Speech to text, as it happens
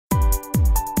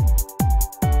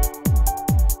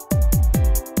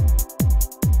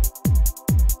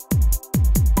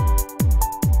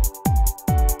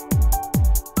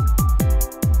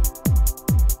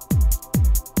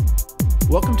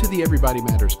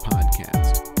Everybody Matters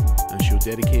podcast, a show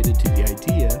dedicated to the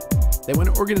idea that when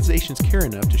organizations care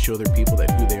enough to show their people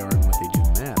that who they are and what they do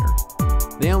matter,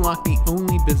 they unlock the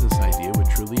only business idea with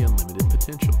truly unlimited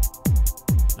potential.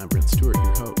 I'm Brent Stewart, your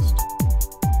host.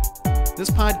 This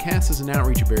podcast is an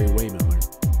outreach of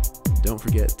Barry-Wehmiller. Don't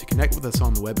forget to connect with us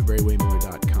on the web at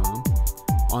Barry-Wehmiller.com,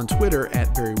 on Twitter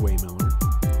at Barry-Wehmiller,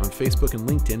 on Facebook and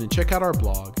LinkedIn, and check out our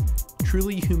blog,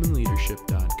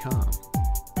 trulyhumanleadership.com.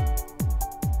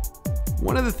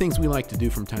 One of the things we like to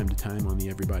do from time to time on the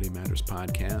Everybody Matters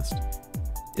podcast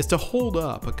is to hold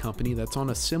up a company that's on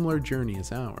a similar journey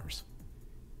as ours.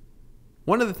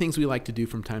 One of the things we like to do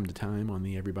from time to time on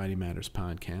the Everybody Matters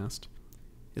podcast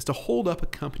is to hold up a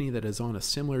company that is on a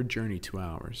similar journey to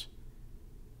ours.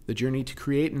 The journey to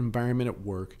create an environment at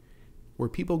work where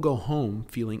people go home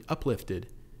feeling uplifted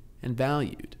and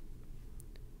valued.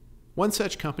 One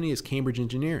such company is Cambridge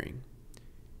Engineering.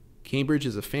 Cambridge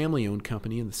is a family-owned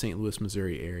company in the St. Louis,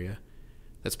 Missouri area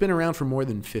that's been around for more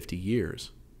than 50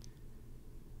 years.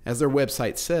 As their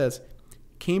website says,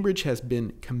 Cambridge has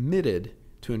been committed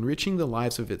to enriching the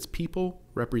lives of its people,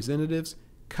 representatives,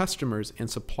 customers, and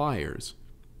suppliers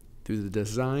through the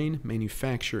design,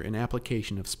 manufacture, and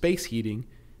application of space heating,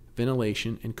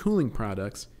 ventilation, and cooling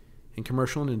products in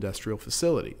commercial and industrial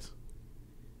facilities.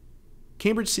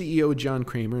 Cambridge CEO John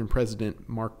Kramer and President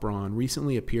Marc Braun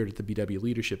recently appeared at the BW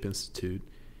Leadership Institute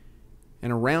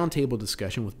and a roundtable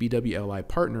discussion with BWLI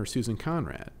partner Susan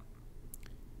Conrad.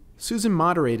 Susan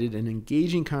moderated an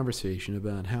engaging conversation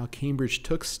about how Cambridge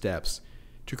took steps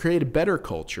to create a better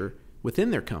culture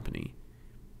within their company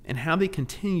and how they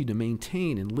continue to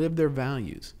maintain and live their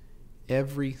values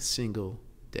every single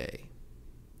day.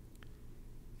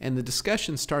 And the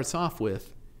discussion starts off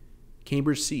with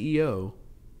Cambridge CEO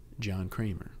John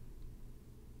Kramer.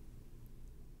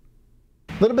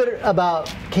 A little bit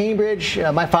about Cambridge.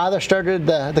 My father started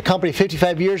the company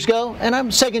 55 years ago, and I'm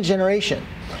second generation.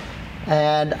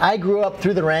 And I grew up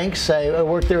through the ranks. I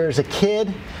worked there as a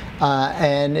kid,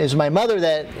 and it was my mother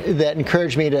that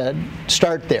encouraged me to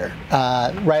start there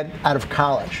right out of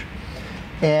college.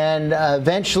 And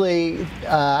eventually,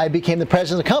 I became the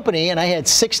president of the company, and I had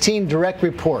 16 direct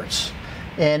reports.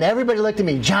 And everybody looked at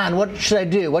me, John, what should I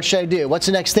do? What should I do? What's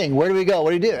the next thing? Where do we go? What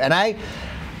do you do? And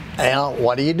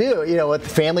what do you do? You know, with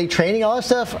family training, all that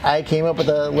stuff, I came up with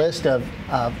a list of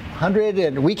 100,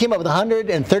 and we came up with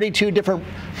 132 different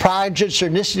projects or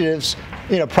initiatives,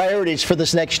 priorities for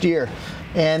this next year.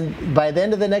 And by the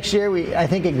end of the next year, I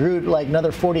think it grew to like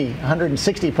another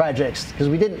 160 projects because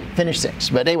we didn't finish 6.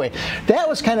 But anyway, that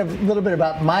was kind of a little bit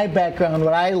about my background,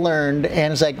 what I learned,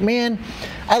 and it's like, man,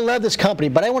 I love this company,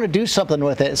 but I want to do something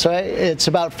with it. So it's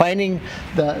about finding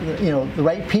the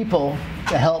right people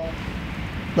to help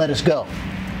let us go.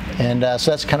 And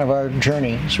so that's kind of our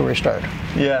journey, so we start.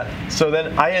 Yeah, so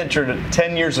then I entered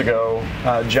 10 years ago.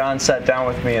 John sat down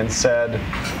with me and said,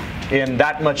 in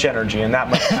that much energy and that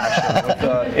much passion, with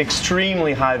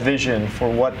extremely high vision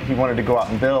for what he wanted to go out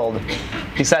and build,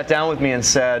 he sat down with me and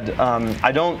said,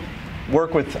 I don't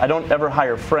ever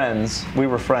hire friends. We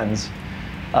were friends.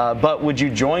 But would you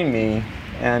join me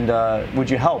and would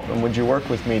you help and would you work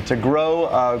with me to grow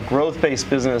a growth-based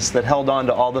business that held on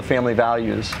to all the family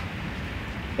values?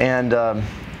 And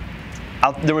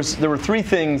there were 3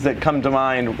 things that come to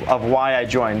mind of why I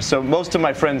joined. So most of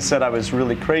my friends said I was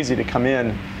really crazy to come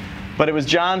in, but it was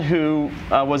John who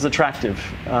was attractive.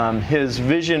 His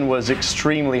vision was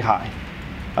extremely high.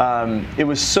 It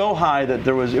was so high that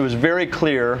it was very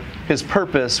clear his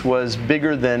purpose was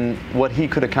bigger than what he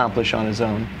could accomplish on his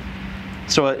own.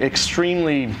 So an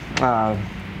extremely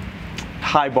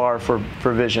high bar for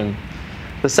vision.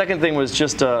 The second thing was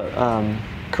just a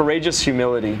courageous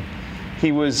humility.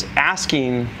 He was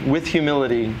asking with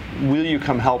humility, will you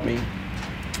come help me?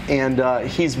 And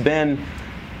he's been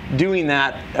doing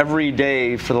that every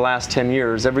day for the last 10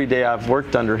 years. Every day I've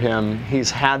worked under him, he's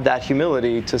had that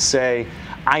humility to say,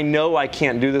 I know I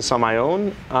can't do this on my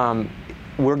own.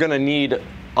 We're going to need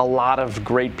a lot of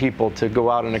great people to go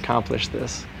out and accomplish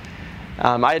this.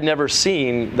 I had never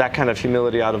seen that kind of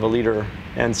humility out of a leader,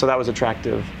 and so that was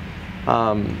attractive.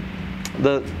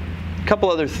 The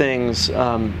couple other things,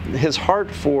 his heart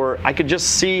I could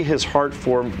just see his heart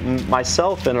for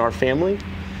myself and our family.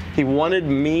 He wanted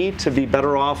me to be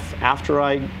better off after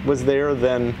I was there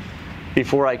than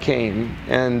before I came.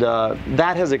 And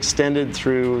that has extended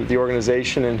through the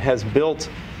organization and has built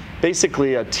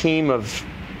basically a team of,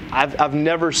 I've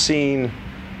never seen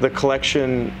the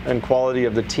collection and quality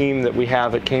of the team that we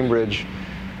have at Cambridge,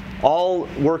 all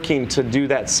working to do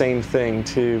that same thing,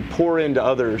 to pour into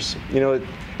others.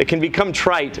 It can become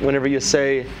trite whenever you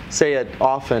say it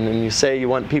often and you say you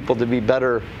want people to be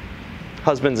better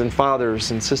husbands and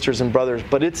fathers and sisters and brothers,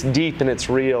 but it's deep and it's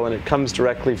real and it comes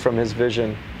directly from his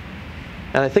vision.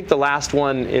 And I think the last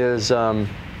one is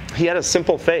he had a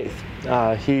simple faith.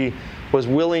 He was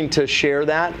willing to share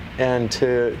that and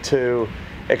to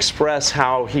express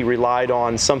how he relied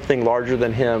on something larger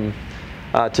than him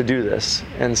to do this.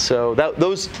 And so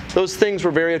those things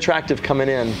were very attractive coming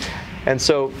in. And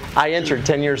so I entered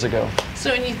 10 years ago.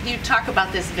 So when you talk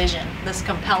about this vision, this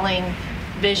compelling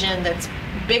vision that's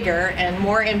bigger and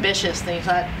more ambitious than you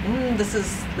thought, this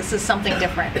is something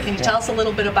different. Can you tell us a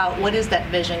little bit about what is that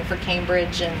vision for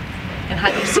Cambridge and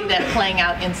how do you see that playing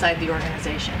out inside the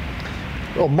organization?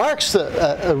 Well, Marc's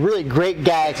a really great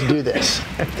guy to do this.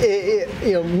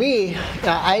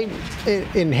 I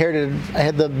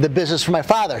had the business from my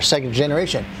father, second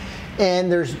generation.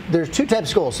 And there's two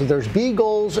types of goals. So there's be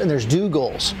goals and there's do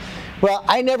goals. Well,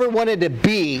 I never wanted to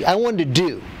be, I wanted to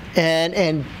do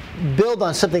and build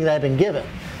on something that I've been given.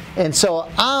 And so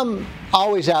I'm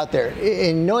always out there.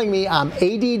 And knowing me, I'm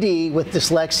ADD with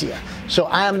dyslexia. So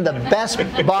I'm the best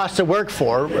boss to work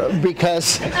for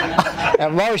because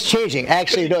I'm always changing.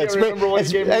 Actually, no, it's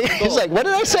like, what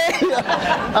did I say?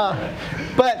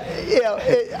 But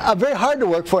I'm very hard to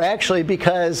work for actually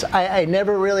because I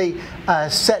never really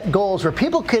set goals where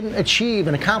people can achieve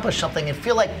and accomplish something and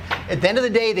feel like at the end of the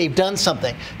day they've done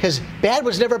something. Because bad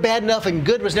was never bad enough and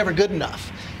good was never good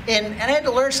enough. And I had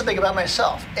to learn something about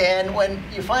myself. And when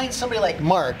you find somebody like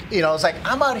Marc, it's like,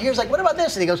 I'm out here, it's like, what about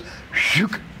this? And he goes,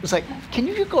 shook. It's like, can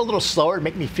you go a little slower and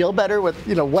make me feel better with,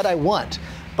 what I want?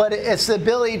 But it's the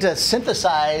ability to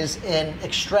synthesize and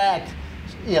extract,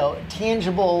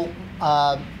 tangible,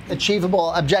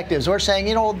 achievable objectives. We're saying,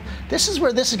 this is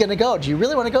where this is going to go. Do you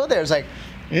really want to go there? It's like,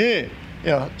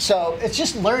 so it's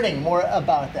just learning more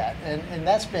about that. And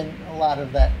that's been a lot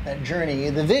of that journey.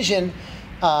 The vision,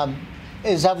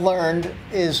 as I've learned,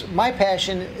 is my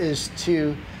passion is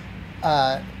to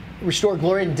restore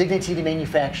glory and dignity to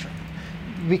manufacturing.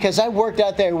 Because I worked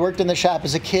out there, I worked in the shop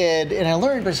as a kid, and I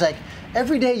learned, but it's like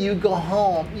every day you go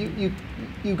home,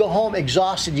 you go home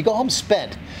exhausted, you go home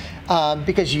spent.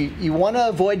 Because you want to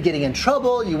avoid getting in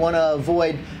trouble, you want to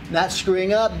avoid not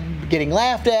screwing up, getting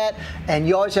laughed at, and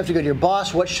you always have to go to your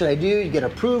boss, what should I do? You get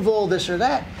approval, this or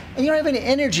that, and you don't have any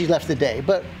energy left the day.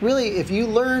 But really, if you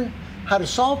learn how to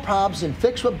solve problems and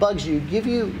fix what bugs you, give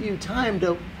you time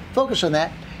to focus on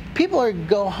that, people are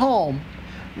go home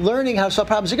learning how to solve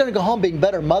problems. They're going to go home being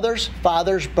better mothers,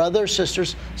 fathers, brothers,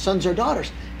 sisters, sons or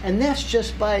daughters. And that's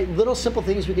just by little simple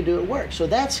things we can do at work. So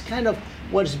that's kind of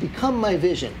what has become my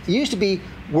vision. It used to be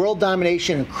world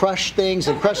domination and crush things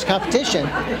and crush competition.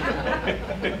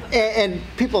 and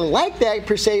people like that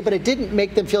per se, but it didn't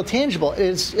make them feel tangible.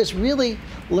 It's really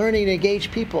learning to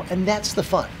engage people, and that's the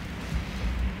fun.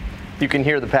 You can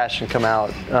hear the passion come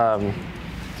out.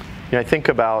 I think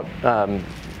about,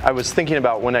 I was thinking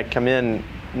about when I come in,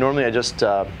 normally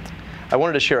I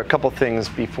wanted to share a couple things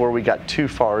before we got too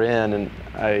far in, and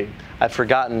I've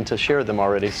forgotten to share them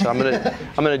already. So I'm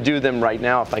gonna do them right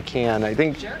now if I can. I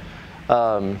think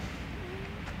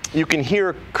you can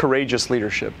hear courageous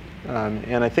leadership,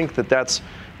 and I think that's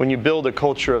when you build a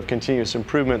culture of continuous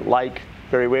improvement like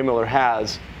Barry-Wehmiller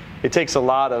has. It takes a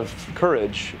lot of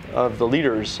courage of the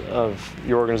leaders of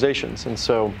your organizations, and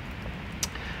so.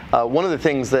 One of the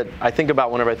things that I think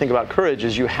about whenever I think about courage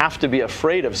is you have to be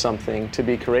afraid of something to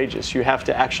be courageous. You have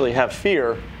to actually have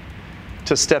fear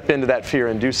to step into that fear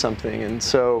and do something. And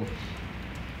so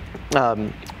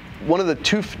one of the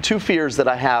two fears that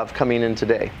I have coming in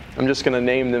today, I'm just going to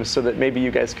name them so that maybe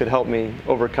you guys could help me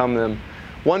overcome them.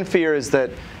 One fear is that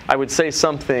I would say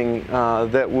something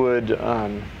that would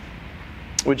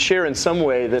share in some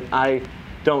way that I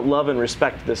don't love and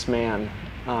respect this man.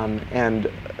 And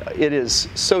it is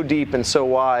so deep and so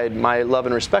wide, my love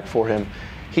and respect for him.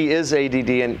 He is ADD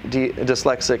and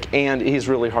dyslexic, and he's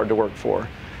really hard to work for.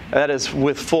 That is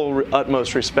with full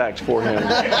utmost respect for him.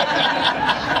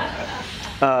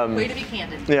 Way to be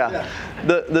candid. Yeah.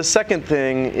 The second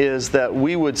thing is that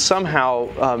we would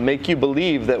somehow make you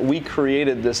believe that we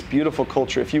created this beautiful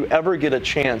culture. If you ever get a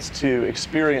chance to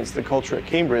experience the culture at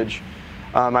Cambridge,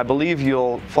 I believe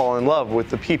you'll fall in love with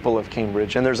the people of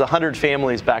Cambridge. And there's 100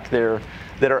 families back there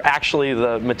that are actually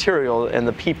the material and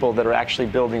the people that are actually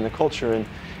building the culture.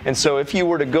 And so if you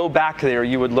were to go back there,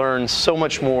 you would learn so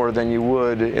much more than you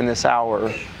would in this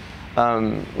hour.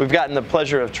 We've gotten the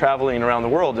pleasure of traveling around the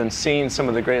world and seeing some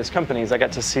of the greatest companies. I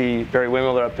got to see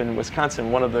Barry-Wehmiller up in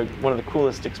Wisconsin, one of the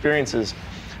coolest experiences.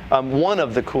 One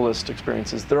of the coolest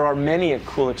experiences. There are many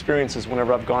cool experiences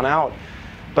whenever I've gone out.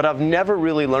 But I've never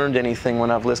really learned anything when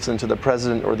I've listened to the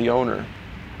president or the owner.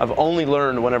 I've only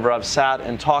learned whenever I've sat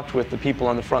and talked with the people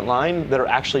on the front line that are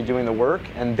actually doing the work,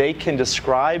 and they can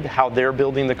describe how they're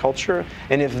building the culture.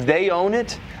 And if they own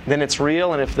it, then it's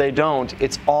real, and if they don't,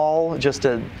 it's all just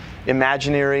an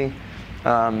imaginary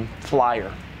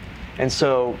flyer. And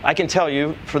so I can tell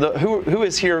you, for the who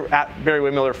is here at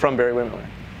Barry-Wehmiller from Barry-Wehmiller?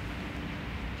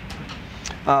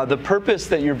 The purpose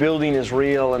that you're building is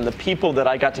real, and the people that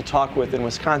I got to talk with in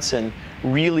Wisconsin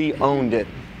really owned it.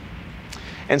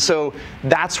 And so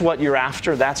that's what you're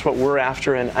after, that's what we're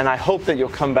after, and I hope that you'll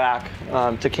come back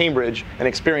to Cambridge and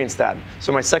experience that.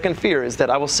 So my second fear is that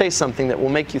I will say something that will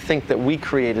make you think that we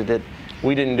created it,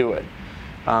 we didn't do it.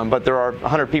 But there are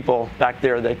 100 people back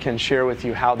there that can share with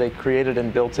you how they created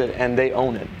and built it, and they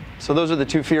own it. So those are the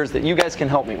two fears that you guys can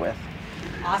help me with.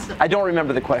 Awesome. I don't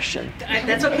remember the question.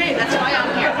 That's okay. That's why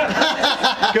I'm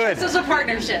here. Good. This is a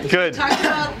partnership. Good. We talked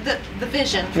about the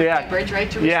vision for Cambridge,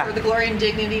 right? To restore the glory and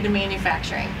dignity to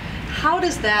manufacturing. How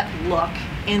does that look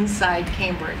inside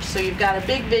Cambridge? So you've got a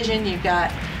big vision, you've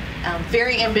got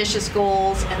very ambitious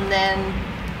goals, and then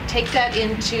take that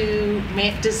into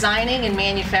designing and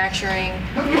manufacturing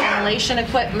ventilation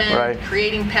equipment,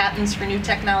 creating patents for new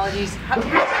technologies. How does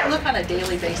that look on a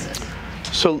daily basis?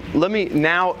 So let me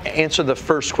now answer the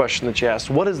first question that you asked.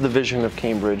 What is the vision of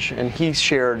Cambridge? And he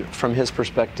shared from his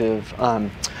perspective.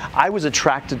 I was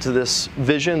attracted to this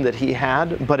vision that he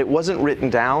had, but it wasn't written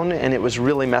down, and it was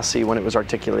really messy when it was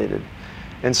articulated.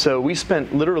 And so we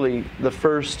spent literally the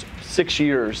first 6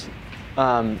 years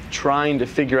trying to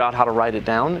figure out how to write it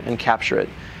down and capture it.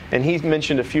 And he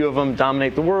mentioned a few of them: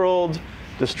 dominate the world,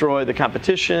 destroy the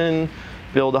competition,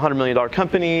 build a $100 million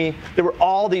company. There were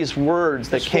all these words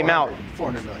that came out.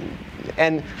 400 million.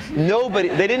 And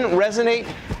they didn't resonate.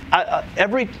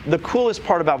 The coolest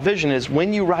part about vision is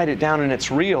when you write it down and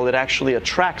it's real, it actually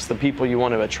attracts the people you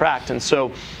want to attract. And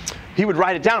so he would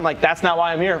write it down. I'm like, that's not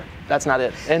why I'm here. That's not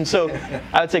it. And so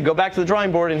I would say, go back to the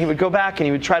drawing board, and he would go back and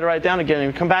he would try to write it down again, and he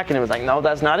would come back and it was like, no,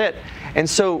 that's not it. And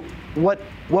so what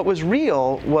was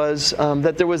real was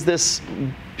that there was this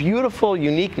beautiful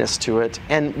uniqueness to it,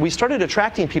 and we started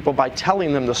attracting people by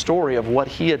telling them the story of what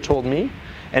he had told me.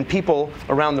 And people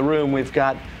around the room, we've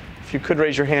got, if you could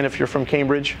raise your hand if you're from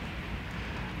Cambridge.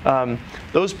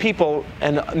 Those people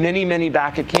and many, many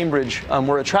back at Cambridge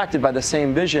were attracted by the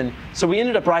same vision. So we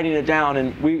ended up writing it down,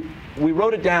 and we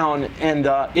wrote it down, and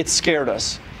it scared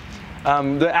us.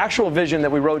 The actual vision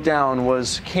that we wrote down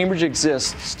was Cambridge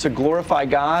exists to glorify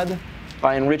God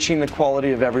by enriching the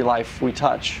quality of every life we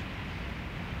touch.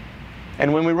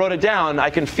 And when we wrote it down,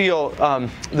 I can feel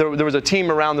there was a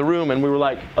team around the room, and we were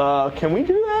like, "Can we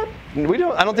do that?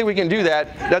 I don't think we can do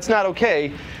that. That's not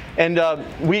okay." And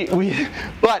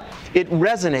but it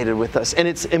resonated with us,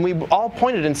 and we all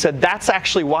pointed and said, "That's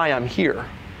actually why I'm here.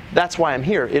 That's why I'm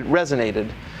here." It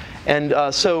resonated, and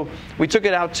so we took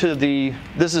it out to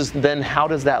this is then how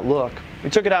does that look? We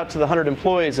took it out to the 100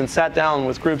 employees and sat down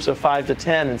with groups of 5 to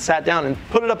 10 and sat down and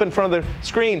put it up in front of the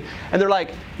screen, and they're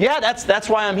like, "Yeah, that's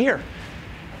why I'm here."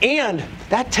 And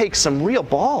that takes some real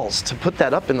balls to put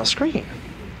that up in the screen.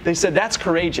 They said, "That's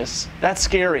courageous. That's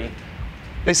scary."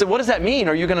 They said, "What does that mean?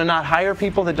 Are you going to not hire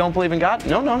people that don't believe in God?"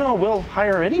 No, we'll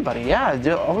hire anybody. Yeah,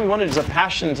 all we wanted is a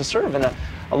passion to serve and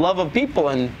a love of people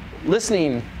and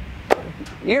listening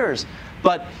ears.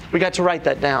 But we got to write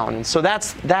that down. And so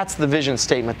that's the vision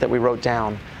statement that we wrote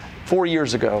down 4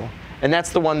 years ago. And that's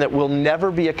the one that will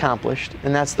never be accomplished.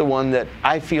 And that's the one that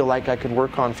I feel like I could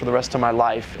work on for the rest of my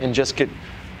life and just get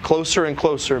closer and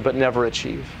closer but never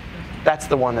achieve. That's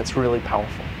the one that's really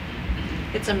powerful.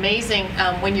 It's amazing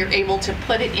when you're able to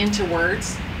put it into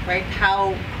words, right?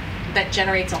 How that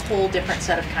generates a whole different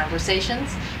set of conversations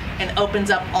and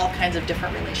opens up all kinds of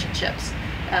different relationships.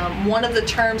 One of the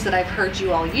terms that I've heard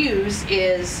you all use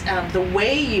is the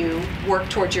way you work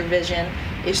towards your vision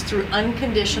is through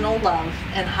unconditional love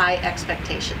and high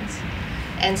expectations.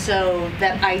 And so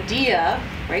that idea,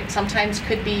 right, sometimes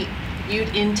could be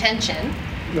viewed in tension,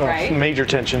 right? Major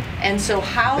tension. And so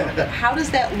how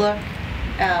does that look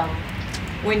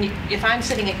if I'm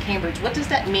sitting at Cambridge? What does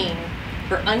that mean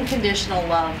for unconditional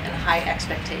love and high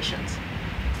expectations?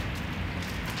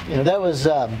 You know, that was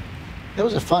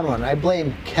a fun one. I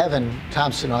blame Kevin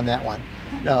Thompson on that one.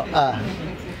 No,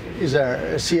 he's our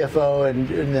CFO and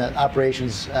the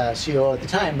operations COO at the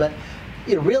time. But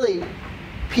you know, really,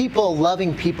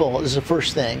 loving people is the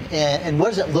first thing. And what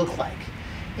does it look like?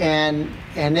 And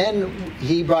then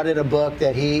he brought in a book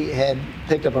that he had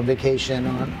picked up on vacation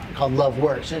called Love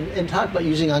Works, and talked about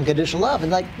using unconditional love.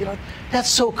 And that's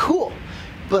so cool.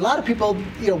 But a lot of people,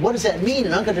 what does that mean?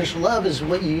 And unconditional love is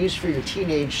what you use for your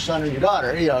teenage son or your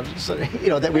daughter,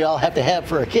 that we all have to have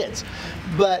for our kids.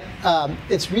 But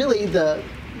it's really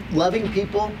loving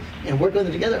people and working with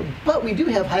them together, but we do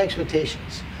have high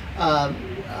expectations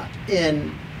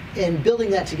in building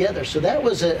that together. So that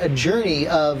was a journey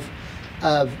of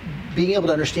being able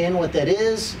to understand what that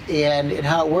is and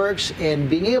how it works, and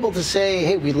being able to say,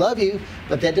 hey, we love you,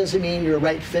 but that doesn't mean you're a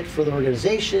right fit for the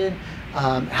organization.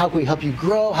 How can we help you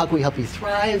grow? How can we help you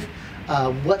thrive?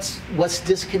 What's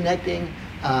disconnecting?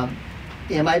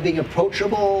 Am I being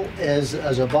approachable as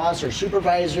a boss or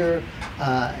supervisor?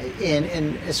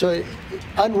 And so it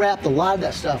unwrapped a lot of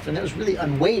that stuff, and it was really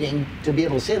unweighting to be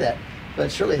able to say that. But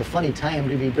it's certainly a funny time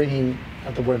to be bringing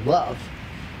up the word love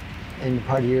and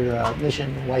part of your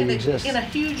mission, why you exist. In a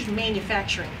huge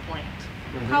manufacturing plant.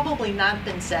 Probably not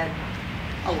been said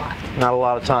a lot. Not a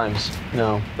lot of times,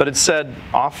 no. But it's said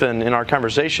often in our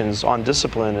conversations on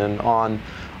discipline and on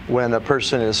when a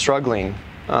person is struggling.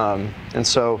 And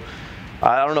so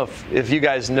I don't know if you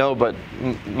guys know, but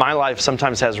my life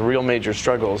sometimes has real major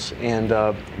struggles, and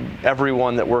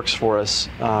everyone that works for us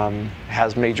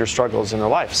has major struggles in their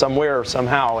life, somewhere or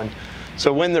somehow. And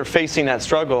so when they're facing that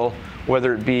struggle,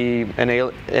 whether it be an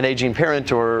aging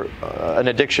parent or an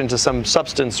addiction to some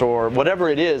substance or whatever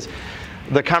it is,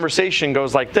 the conversation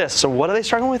goes like this. So what are they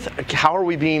struggling with? How are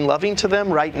we being loving to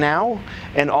them right now?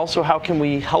 And also, how can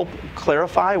we help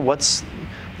clarify what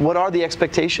are the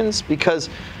expectations? Because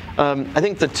I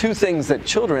think the two things that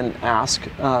children ask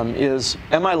is,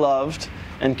 am I loved,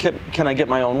 and can I get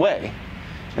my own way?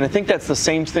 And I think that's the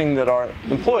same thing that our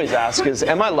employees ask is,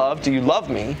 am I loved? Do you love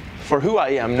me for who I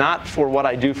am, not for what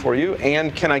I do for you?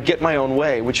 And can I get my own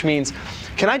way? Which means,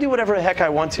 can I do whatever the heck I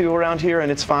want to around here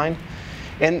and it's fine?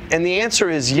 And the answer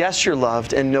is yes, you're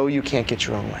loved, and no, you can't get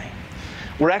your own way.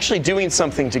 We're actually doing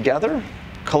something together,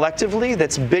 collectively,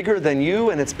 that's bigger than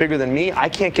you and it's bigger than me. I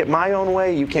can't get my own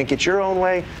way, you can't get your own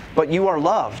way, but you are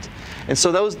loved. And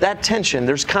so that tension,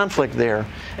 there's conflict there,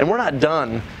 and we're not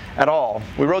done at all.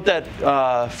 We wrote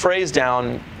that phrase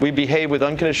down, we behave with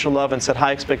unconditional love and set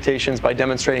high expectations by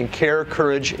demonstrating care,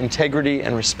 courage, integrity,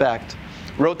 and respect.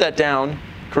 Wrote that down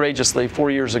courageously 4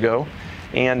 years ago,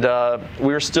 and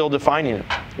we're still defining it.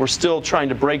 We're still trying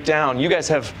to break down. You guys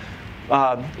have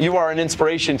you are an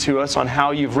inspiration to us on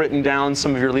how you've written down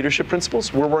some of your leadership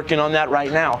principles. We're working on that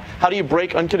right now. How do you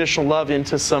break unconditional love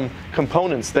into some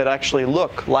components that actually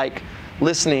look like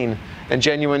listening and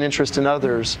genuine interest in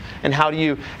others? And how do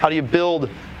you build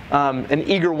an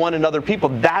eager one in other people?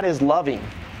 That is loving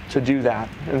to do that.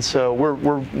 And so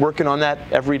we're working on that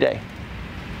every day.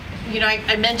 You know,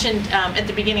 I mentioned at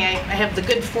the beginning, I have the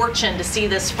good fortune to see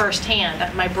this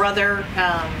firsthand. My brother,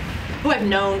 who I've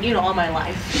known, all my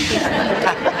life.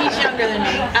 He's younger than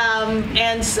me.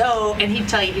 And he'd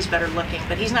tell you he's better looking,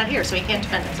 but he's not here, so he can't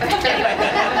defend himself. Anyway,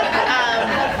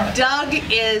 Doug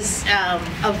is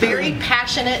a very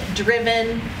passionate,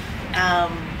 driven,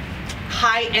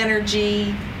 high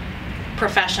energy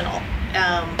professional.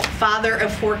 Father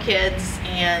of 4 kids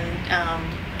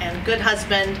and good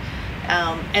husband.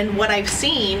 And what I've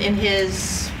seen in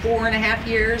his 4.5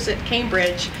 years at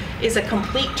Cambridge is a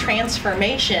complete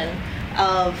transformation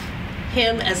of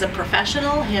him as a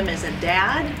professional, him as a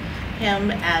dad, him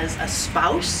as a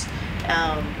spouse,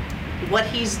 what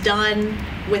he's done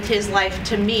with his life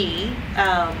to me,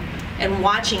 and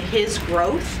watching his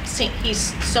growth.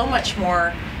 He's so much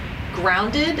more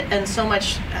grounded and so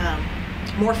much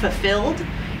more fulfilled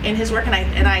in his work.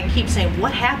 And I keep saying,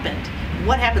 what happened?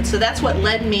 What happened? So that's what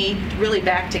led me really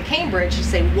back to Cambridge to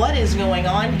say, what is going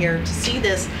on here? To see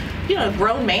this,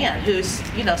 grown man who's,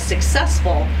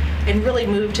 successful and really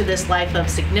moved to this life of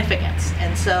significance.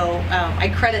 And so I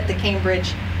credit the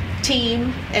Cambridge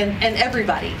team and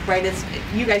everybody, right?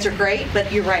 You guys are great,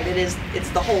 but you're right. It's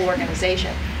the whole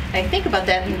organization. And I think about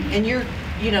that, and your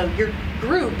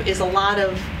group is a lot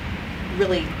of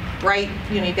really bright.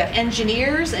 You've got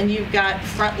engineers and you've got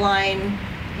frontline,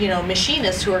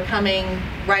 machinists who are coming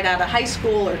right out of high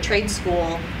school or trade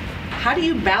school. How do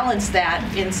you balance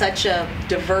that in such a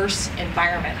diverse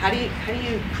environment? How do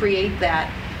you create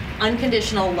that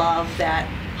unconditional love, that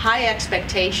high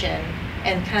expectation,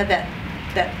 and kind of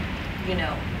that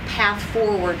path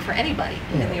forward for anybody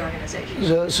in the organization?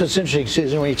 So it's interesting,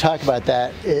 Susan, when you talk about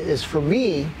that, is for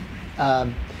me,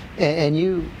 and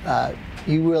you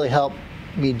really helped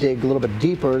me dig a little bit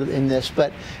deeper in this,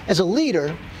 but as a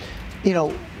leader,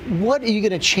 what are you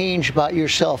going to change about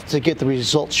yourself to get the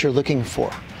results you're looking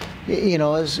for?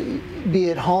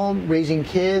 Be at home, raising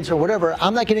kids or whatever,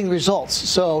 I'm not getting the results.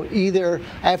 So either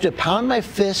I have to pound my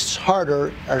fists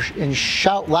harder and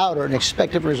shout louder and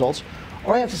expect different results,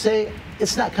 or I have to say,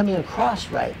 it's not coming across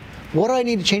right. What do I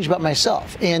need to change about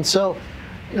myself? And so,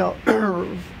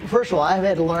 first of all, I've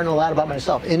had to learn a lot about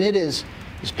myself. And it's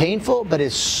painful, but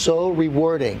it's so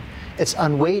rewarding. It's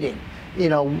unweighting.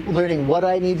 Learning what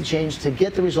I need to change to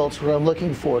get the results where I'm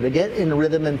looking for, to get in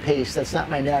rhythm and pace. That's not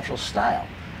my natural style.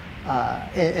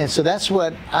 And so that's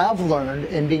what I've learned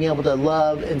in being able to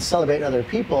love and celebrate other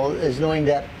people, is knowing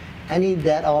that I need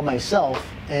that all myself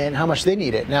and how much they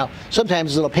need it. Now,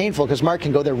 sometimes it's a little painful because Mark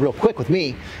can go there real quick with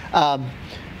me.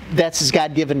 That's his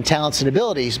God-given talents and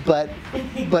abilities, but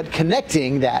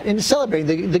connecting that and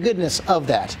celebrating the goodness of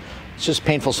that. It's just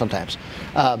painful sometimes.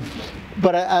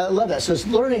 But I love that. So it's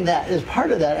learning that as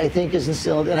part of that, I think, is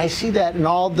instilled, and I see that in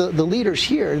all the leaders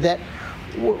here, that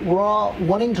we're all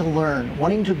wanting to learn,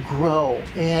 wanting to grow,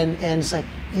 and it's like,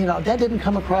 that didn't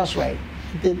come across right.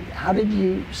 How did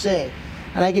you say?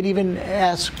 And I could even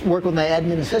work with my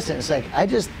admin assistant. It's like, I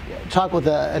just talked with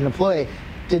an employee.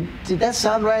 Did that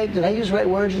sound right? Did I use the right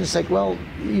words? And it's like, well,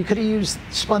 you could have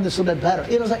spun this a little bit better.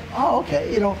 It's like, oh,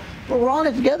 okay. But we're all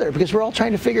in it together because we're all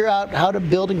trying to figure out how to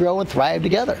build and grow and thrive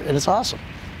together, and it's awesome.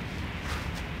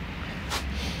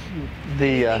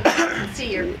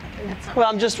 Well,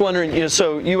 I'm just wondering.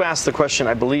 So you asked the question,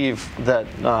 I believe, that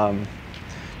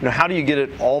how do you get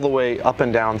it all the way up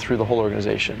and down through the whole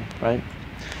organization, right?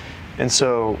 And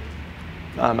so,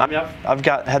 I've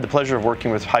had the pleasure of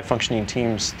working with high-functioning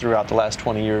teams throughout the last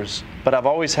 20 years, but I've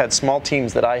always had small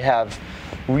teams that I have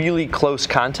really close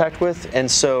contact with,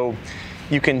 and so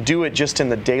you can do it just in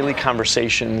the daily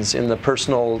conversations, in the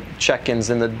personal check-ins,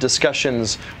 in the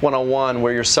discussions one-on-one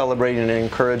where you're celebrating and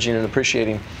encouraging and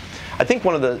appreciating. I think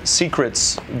one of the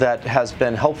secrets that has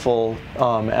been helpful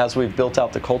as we've built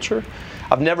out the culture,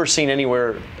 I've never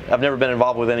been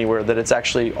involved with anywhere that it's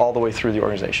actually all the way through the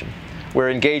organization, where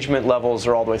engagement levels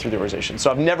are all the way through the organization. So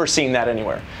I've never seen that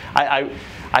anywhere.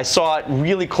 I saw it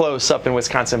really close up in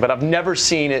Wisconsin, but I've never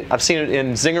seen it. I've seen it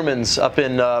in Zingerman's up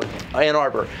in Ann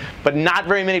Arbor, but not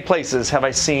very many places have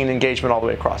I seen engagement all the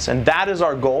way across. And that is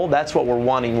our goal. That's what we're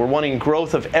wanting. We're wanting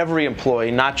growth of every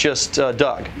employee, not just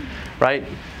Doug, right?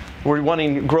 We're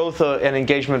wanting growth and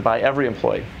engagement by every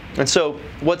employee. And so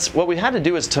what we had to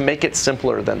do is to make it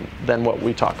simpler than what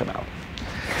we talk about.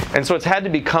 And so it's had to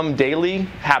become daily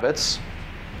habits,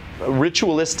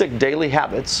 ritualistic daily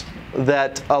habits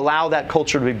that allow that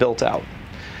culture to be built out.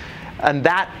 And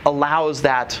that allows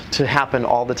that to happen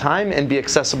all the time and be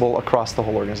accessible across the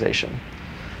whole organization.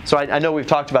 So I know we've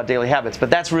talked about daily habits, but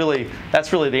that's really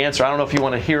the answer. I don't know if you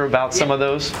want to hear about some of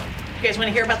those. You guys want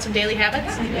to hear about some daily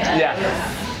habits?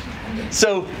 Yeah.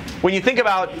 So when you think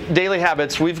about daily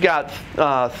habits, we've got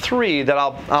 3 that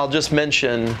I'll just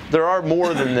mention. There are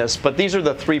more than this, but these are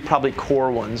the 3 probably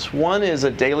core ones. One is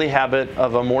a daily habit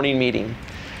of a morning meeting.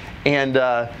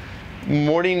 And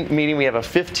morning meeting, we have a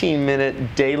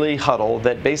 15-minute daily huddle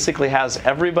that basically has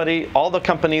everybody, all the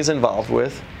companies involved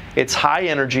with. It's high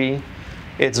energy.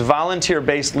 It's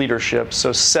volunteer-based leadership.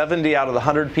 So 70 out of the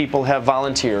 100 people have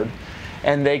volunteered.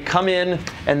 And they come in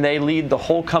and they lead the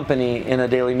whole company in a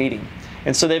daily meeting.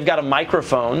 And so they've got a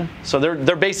microphone. So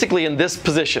they're basically in this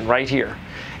position right here.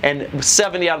 And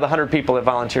 70 out of the 100 people have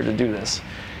volunteered to do this.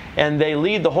 And they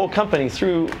lead the whole company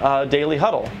through a daily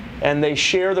huddle. And they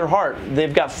share their heart.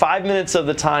 They've got 5 minutes of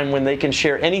the time when they can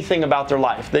share anything about their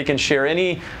life. They can share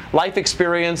any life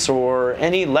experience or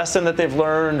any lesson that they've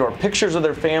learned or pictures of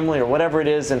their family or whatever it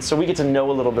is. And so we get to know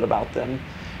a little bit about them.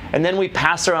 And then we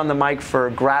pass around the mic for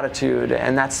gratitude,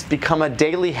 and that's become a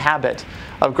daily habit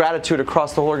of gratitude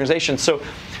across the whole organization. So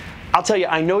I'll tell you,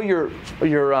 I know your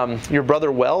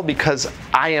brother well because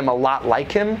I am a lot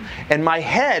like him, and my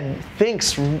head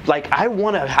thinks like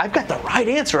I've got the right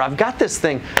answer, I've got this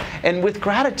thing. And with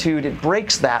gratitude, it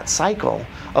breaks that cycle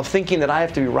of thinking that I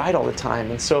have to be right all the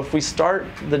time. And so if we start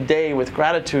the day with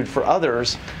gratitude for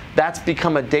others, that's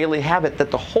become a daily habit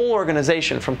that the whole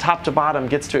organization from top to bottom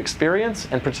gets to experience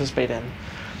and participate in.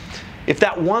 If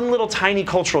that one little tiny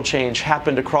cultural change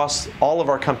happened across all of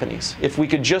our companies, if we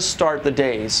could just start the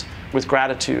days with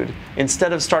gratitude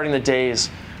instead of starting the days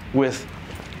with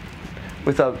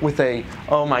a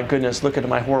oh my goodness, look at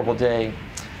my horrible day,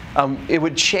 it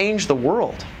would change the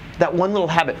world. That one little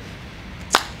habit.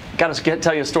 Got to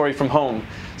tell you a story from home.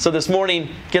 So this morning,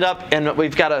 get up, and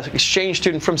we've got an exchange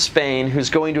student from Spain who's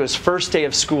going to his first day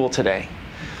of school today.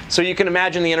 So you can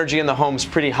imagine the energy in the home's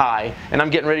pretty high, and I'm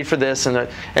getting ready for this.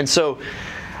 And so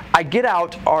I get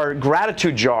out our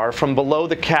gratitude jar from below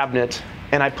the cabinet,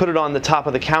 and I put it on the top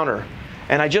of the counter.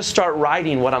 And I just start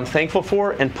writing what I'm thankful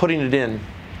for and putting it in.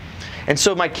 And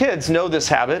so my kids know this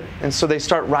habit, and so they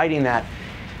start writing that.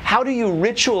 How do you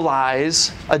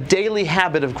ritualize a daily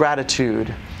habit of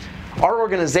gratitude? Our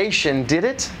organization did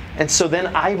it, and so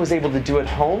then I was able to do it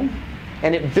home,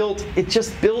 and it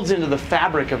just builds into the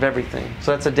fabric of everything.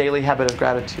 So that's a daily habit of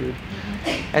gratitude.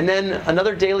 And then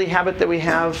another daily habit that we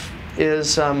have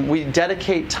is we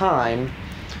dedicate time.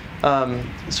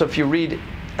 So if you read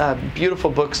beautiful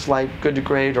books like Good to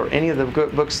Great or any of the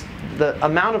good books, the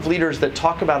amount of leaders that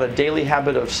talk about a daily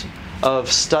habit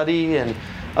of study and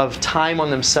of time on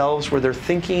themselves, where they're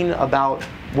thinking about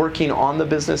working on the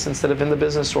business instead of in the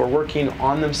business, or working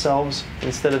on themselves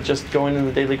instead of just going in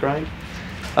the daily grind.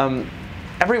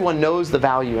 Everyone knows the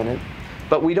value in it,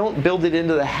 but we don't build it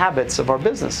into the habits of our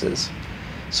businesses.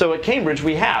 So at Cambridge,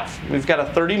 we've got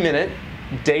a 30-minute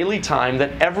daily time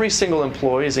that every single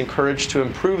employee is encouraged to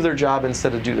improve their job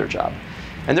instead of do their job.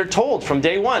 And they're told from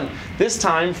day one, this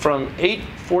time from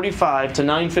 8:45 to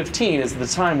 9:15 is the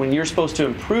time when you're supposed to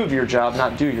improve your job,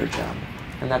 not do your job.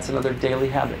 And that's another daily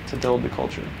habit to build the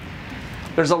culture.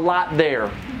 There's a lot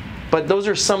there, but those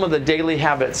are some of the daily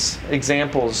habits,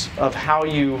 examples of how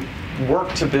you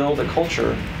work to build a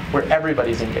culture where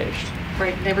everybody's engaged.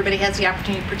 Right, and everybody has the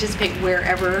opportunity to participate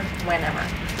wherever, whenever.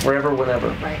 Wherever, whenever.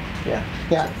 Right. Yeah.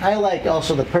 Yeah, I like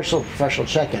also the personal professional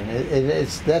check-in.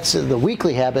 That's the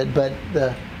weekly habit, but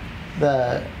the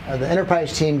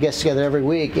enterprise team gets together every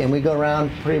week, and we go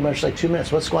around pretty much like 2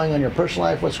 minutes. What's going on in your personal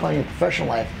life? What's going on in your professional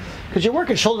life? Because you're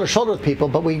working shoulder to shoulder with people,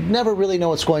 but we never really know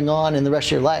what's going on in the rest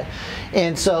of your life.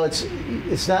 And so it's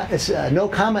a no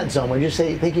comment zone where you just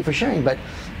say thank you for sharing. But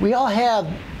we all have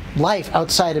life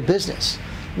outside of business.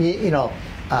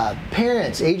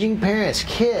 Parents, aging parents,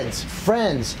 kids,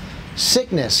 friends,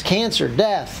 sickness, cancer,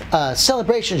 death,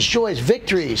 celebrations, joys,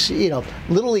 victories,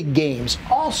 Little League games,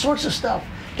 all sorts of stuff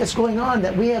that's going on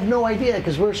that we have no idea,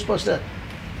 because we're supposed to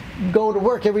go to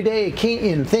work every day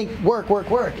and think work,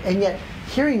 and yet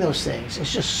hearing those things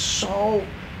is just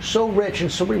so rich and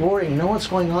so rewarding. You know what's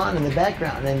going on in the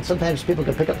background, and sometimes people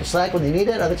can pick up the slack when they need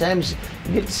it. Other times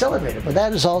you get to celebrate it. But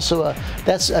that is also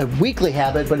that's a weekly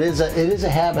habit, but it is a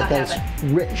habit that's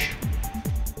rich.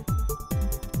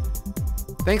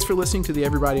 Thanks for listening to the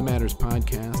Everybody Matters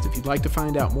podcast. If you'd like to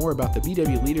find out more about the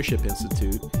BW Leadership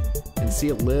Institute and see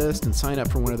a list and sign up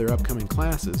for one of their upcoming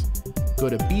classes, go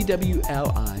to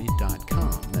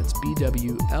bwli.com. That's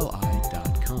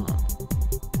bwli.com.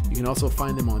 You can also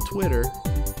find them on Twitter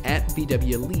at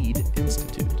BW Lead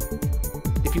Institute.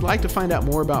 If you'd like to find out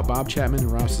more about Bob Chapman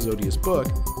and Ross Zodia's book,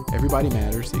 Everybody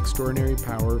Matters, The Extraordinary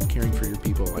Power of Caring for Your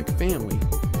People Like Family,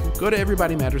 go to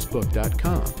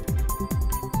everybodymattersbook.com.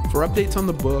 For updates on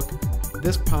the book,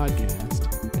 this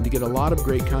podcast, and to get a lot of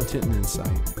great content and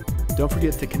insight, don't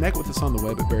forget to connect with us on the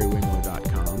web at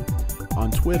Barry-Wehmiller.com,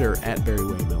 on Twitter at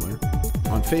Barry-Wehmiller,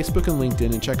 on Facebook and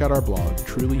LinkedIn, and check out our blog,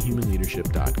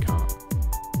 trulyhumanleadership.com.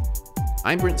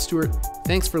 I'm Brent Stewart.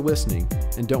 Thanks for listening,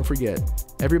 and don't forget,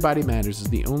 Everybody Matters is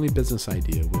the only business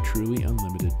idea with truly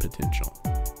unlimited potential.